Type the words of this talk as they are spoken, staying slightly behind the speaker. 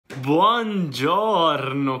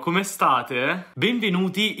Buongiorno, come state?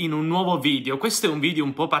 Benvenuti in un nuovo video. Questo è un video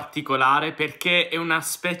un po' particolare perché è una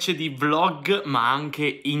specie di vlog ma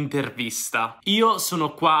anche intervista. Io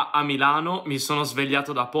sono qua a Milano, mi sono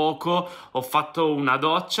svegliato da poco, ho fatto una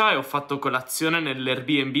doccia e ho fatto colazione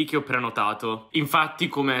nell'Airbnb che ho prenotato. Infatti,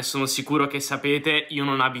 come sono sicuro che sapete, io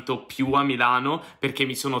non abito più a Milano perché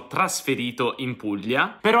mi sono trasferito in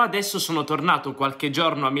Puglia. Però adesso sono tornato qualche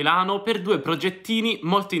giorno a Milano per due progettini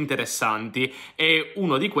molto interessanti e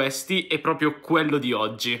uno di questi è proprio quello di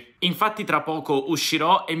oggi. Infatti tra poco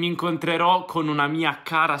uscirò e mi incontrerò con una mia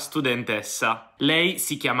cara studentessa. Lei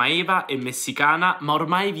si chiama Eva, è messicana, ma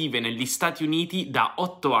ormai vive negli Stati Uniti da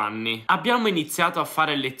 8 anni. Abbiamo iniziato a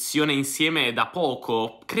fare lezione insieme da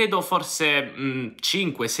poco, credo forse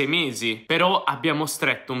 5-6 mesi, però abbiamo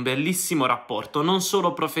stretto un bellissimo rapporto, non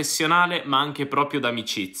solo professionale ma anche proprio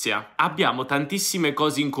d'amicizia. Abbiamo tantissime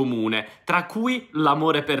cose in comune, tra cui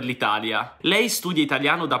l'amore per l'Italia. Lei studia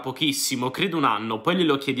italiano da pochissimo, credo un anno, poi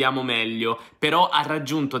glielo chiediamo meglio, però ha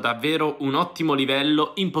raggiunto davvero un ottimo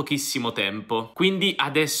livello in pochissimo tempo. Quindi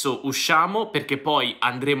adesso usciamo perché poi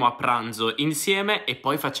andremo a pranzo insieme e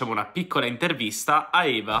poi facciamo una piccola intervista a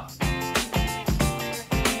Eva.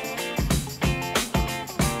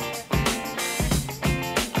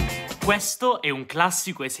 Questo è un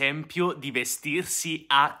classico esempio di vestirsi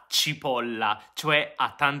a cipolla, cioè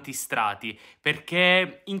a tanti strati,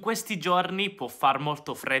 perché in questi giorni può far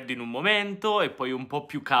molto freddo in un momento e poi un po'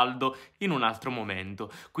 più caldo in un altro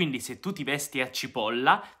momento. Quindi se tu ti vesti a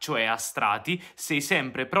cipolla, cioè a strati, sei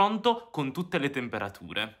sempre pronto con tutte le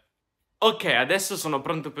temperature. Ok, adesso sono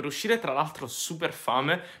pronto per uscire, tra l'altro ho super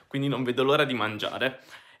fame, quindi non vedo l'ora di mangiare.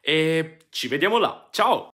 E ci vediamo là,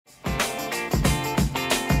 ciao!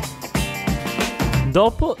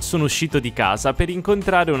 Dopo sono uscito di casa per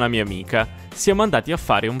incontrare una mia amica. Siamo andati a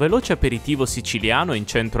fare un veloce aperitivo siciliano in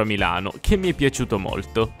centro a Milano, che mi è piaciuto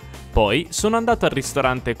molto. Poi sono andato al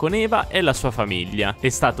ristorante con Eva e la sua famiglia. È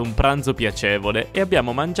stato un pranzo piacevole e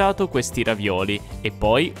abbiamo mangiato questi ravioli e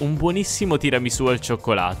poi un buonissimo tiramisù al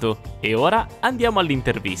cioccolato. E ora andiamo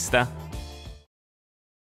all'intervista.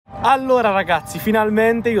 Allora ragazzi,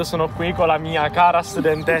 finalmente io sono qui con la mia cara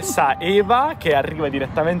studentessa Eva, che arriva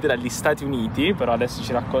direttamente dagli Stati Uniti, però adesso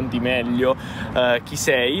ci racconti meglio chi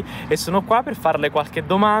sei, e sono qua per farle qualche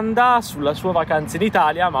domanda sulla sua vacanza in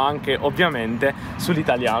Italia, ma anche ovviamente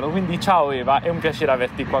sull'italiano. Quindi ciao Eva, è un piacere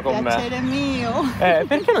averti qua con me. Piacere mio.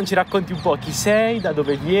 Perché non ci racconti un po' chi sei, da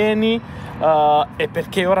dove vieni e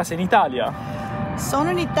perché ora sei in Italia?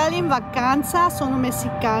 Sono in Italia in vacanza, sono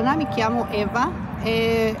messicana, mi chiamo Eva.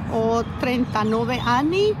 Ho 39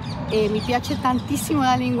 anni e mi piace tantissimo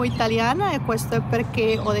la lingua italiana e questo è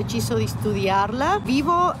perché ho deciso di studiarla.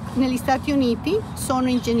 Vivo negli Stati Uniti, sono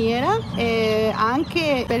ingegnera e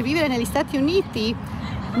anche per vivere negli Stati Uniti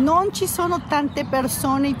non ci sono tante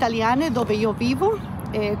persone italiane dove io vivo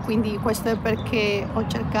e quindi questo è perché ho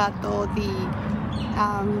cercato di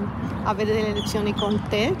avere delle lezioni con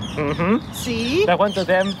te. Sì. Da quanto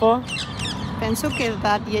tempo? Penso che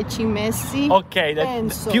da 10 mesi.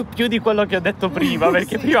 Ok, più di quello che ho detto prima,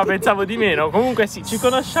 perché sì. Prima pensavo di meno. Comunque sì, ci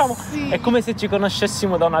conosciamo. Sì. È come se ci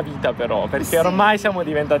conoscessimo da una vita però, perché sì. Ormai siamo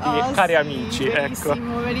diventati cari sì, amici. verissimo,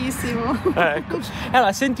 Ecco. Verissimo. Ecco.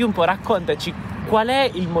 Allora, senti un po', raccontaci qual è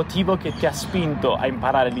il motivo che ti ha spinto a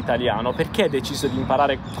imparare l'italiano? Perché hai deciso di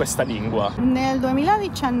imparare questa lingua? Nel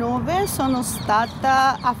 2019 sono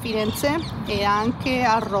stata a Firenze e anche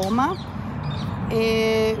a Roma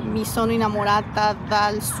e mi sono innamorata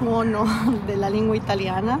dal suono della lingua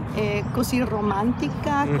italiana, è così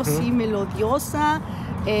romantica, così melodiosa,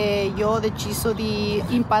 e io ho deciso di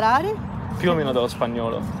imparare. Più o meno dello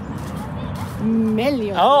spagnolo.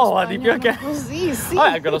 Meglio. Oh, di più che... Così, sì.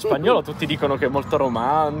 Anche lo spagnolo tutti dicono che è molto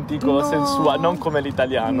romantico, sensuale, non come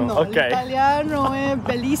l'italiano. No, ok. L'italiano è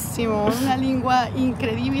bellissimo, è una lingua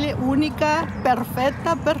incredibile, unica,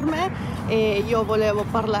 perfetta per me e io volevo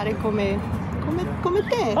parlare come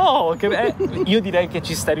te. Oh, io direi che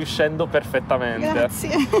ci stai riuscendo perfettamente.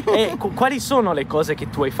 Grazie. E quali sono le cose che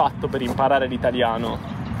tu hai fatto per imparare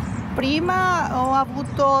l'italiano? Prima ho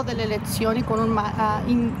avuto delle lezioni con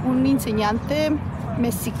un insegnante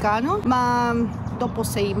messicano, ma dopo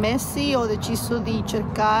 6 mesi ho deciso di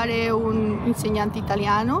cercare un insegnante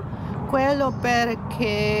italiano, quello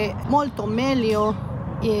perché è molto meglio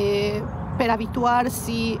per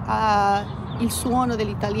abituarsi al suono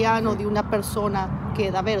dell'italiano di una persona che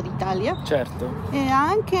è davvero d'Italia. Certo. E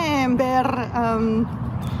anche per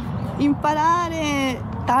imparare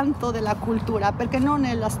tanto della cultura, perché non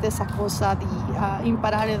è la stessa cosa di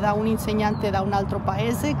imparare da un insegnante da un altro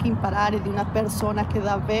paese che imparare di una persona che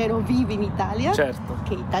davvero vive in Italia, certo,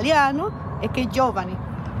 che è italiano e che è giovane.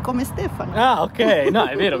 come Stefano. Ah, ok, no,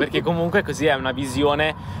 è vero, perché comunque così è una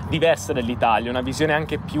visione diversa dell'Italia, una visione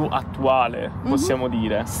anche più attuale, possiamo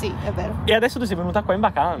dire. Sì, è vero. E adesso tu sei venuta qua in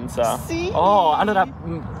vacanza. Sì. Oh, allora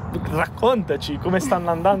raccontaci come stanno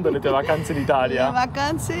andando le tue vacanze in Italia. Le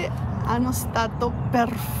vacanze hanno stato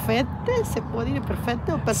perfette, se può dire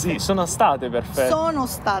perfette o perfette? Sì, sono state perfette. Sono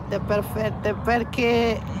state perfette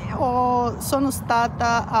perché sono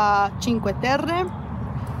stata a Cinque Terre,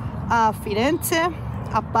 a Firenze,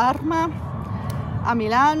 a Parma, a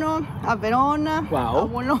Milano, a Verona, Wow. a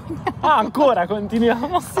Bologna. Ah, ancora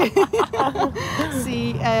continuiamo? Sì,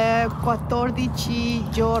 sì, 14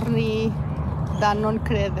 giorni da non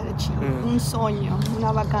crederci, un sogno,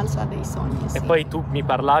 una vacanza dei sogni. Sì. E poi tu mi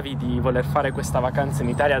parlavi di voler fare questa vacanza in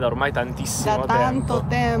Italia da ormai tantissimo tempo. Da tanto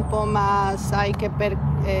tempo, ma sai che per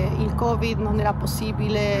il Covid non era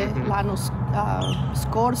possibile l'anno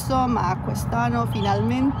scorso, ma quest'anno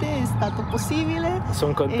finalmente è stato possibile.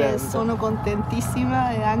 Sono contenta. E sono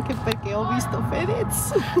contentissima, e anche perché ho visto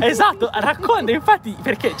Fedez. Esatto, racconta, infatti,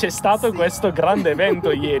 perché c'è stato questo grande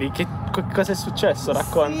evento ieri. Cosa è successo?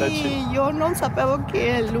 Raccontaci. Sì, io non sapevo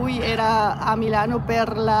che lui era a Milano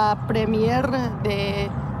per la premiere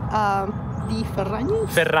di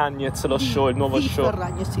Ferragnez, lo show, il nuovo show.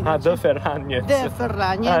 Ferragnez, sì, The Ferragnez. The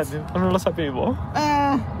Ferragnez. Non lo sapevo.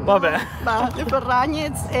 Vabbè. The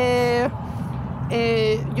Ferragnez,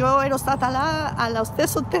 e io ero stata là allo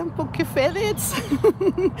stesso tempo che Fedez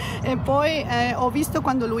e poi ho visto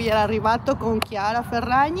quando lui era arrivato con Chiara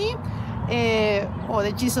Ferragni e ho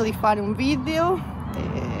deciso di fare un video.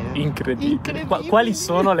 Incredibile. Quali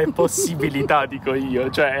sono le possibilità, dico io?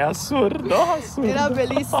 Cioè, è assurdo. Era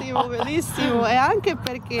bellissimo, bellissimo. E anche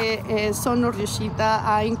perché sono riuscita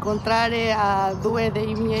a incontrare due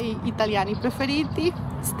dei miei italiani preferiti,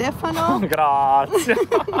 Stefano. Grazie.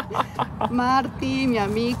 Marti, mia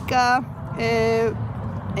amica,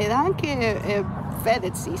 ed anche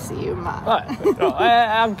Fedez, sì, ma però,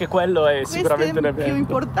 anche quello è sicuramente un evento più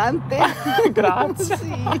importante. Grazie.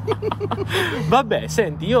 Sì. Vabbè,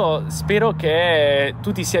 senti, io spero che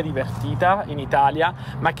tu ti sia divertita in Italia,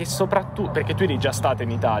 ma che soprattutto, perché tu eri già stata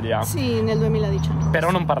in Italia. Sì, nel 2019.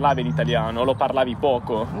 Però non parlavi l'italiano, lo parlavi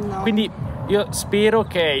poco. No. Quindi io spero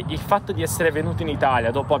che il fatto di essere venuto in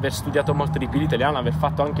Italia dopo aver studiato molto di più l'italiano, aver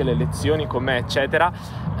fatto anche le lezioni con me, eccetera,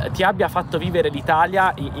 ti abbia fatto vivere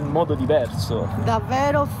l'Italia in modo diverso.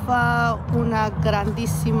 Davvero fa una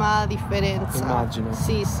grandissima differenza. Immagino.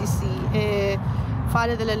 Sì, sì, sì. E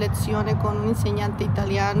fare delle lezioni con un insegnante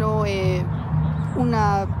italiano è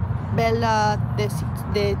una bella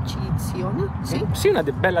decisione. Sì? Sì, una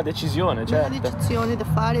bella decisione, certo. Una decisione da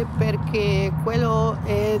fare, perché quello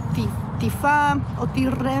ti fa o ti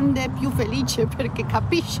rende più felice, perché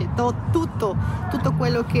capisci tutto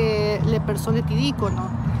quello che le persone ti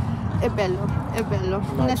dicono. È bello,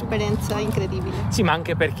 un'esperienza incredibile. Sì, ma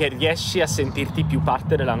anche perché riesci a sentirti più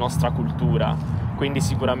parte della nostra cultura, quindi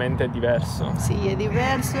sicuramente è diverso. Sì, è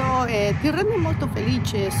diverso e ti rende molto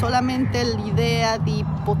felice solamente l'idea di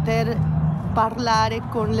poter parlare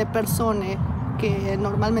con le persone che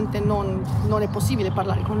normalmente non è possibile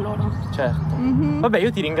parlare con loro. Certo. Vabbè,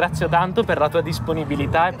 io ti ringrazio tanto per la tua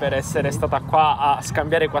disponibilità e per essere stata qua a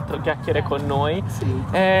scambiare 4 chiacchiere con noi. Sì.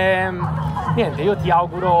 Niente, io ti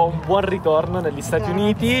auguro un buon ritorno negli Stati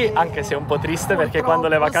Uniti, anche se è un po' triste perché quando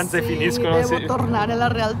le vacanze finiscono devo tornare alla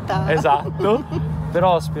realtà. Esatto.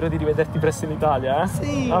 Però spero di rivederti presto in Italia, eh?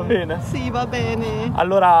 Sì. Va bene? Sì, va bene.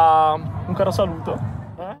 Allora, un caro saluto.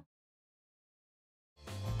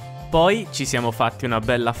 Poi ci siamo fatti una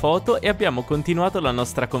bella foto e abbiamo continuato la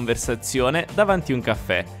nostra conversazione davanti a un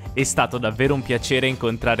caffè. È stato davvero un piacere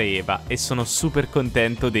incontrare Eva e sono super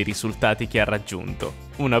contento dei risultati che ha raggiunto.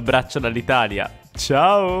 Un abbraccio dall'Italia.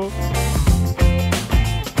 Ciao!